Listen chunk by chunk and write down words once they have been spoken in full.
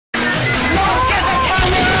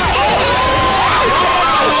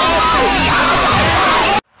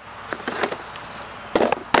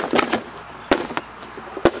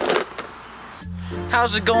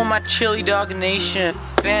how's it going, my Chili Dog Nation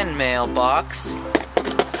fan mailbox?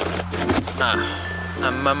 Money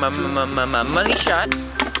shot.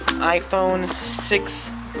 iPhone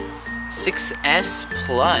 6S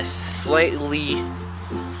Plus. Slightly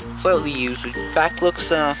used. Back looks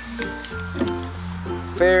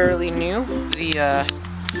fairly new. The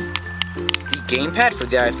gamepad for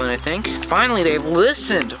the iPhone, I think. Finally, they've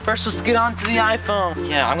listened. First, let's get on to the iPhone.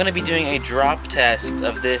 Yeah, I'm gonna be doing a drop test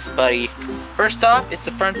of this buddy. First off, it's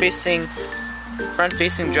the front-facing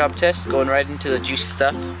drop test, going right into the juicy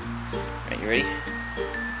stuff. Alright, you ready?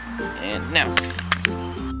 And now.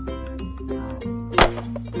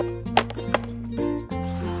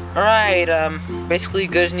 Alright, basically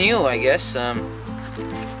good as new, I guess.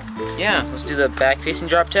 Yeah, let's do the back-facing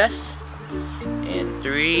drop test. And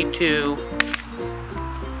 3, 2.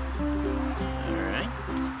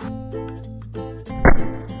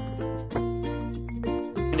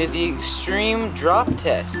 Did the extreme drop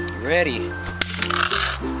test. You ready?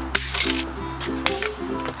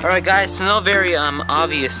 Alright guys, so no very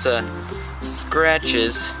obvious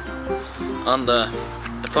scratches on the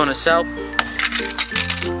phone itself.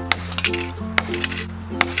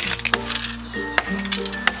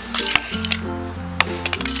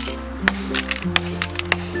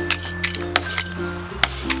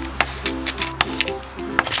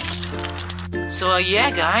 So yeah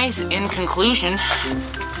guys, in conclusion,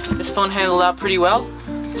 this phone handled out pretty well.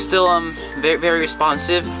 Still very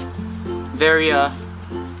responsive. Very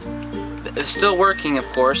still working, of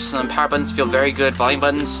course. Power buttons feel very good. Volume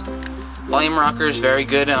buttons, volume rockers, very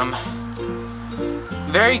good.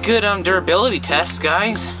 Durability tests,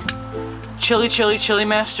 guys.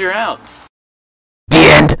 ChiliMaster out.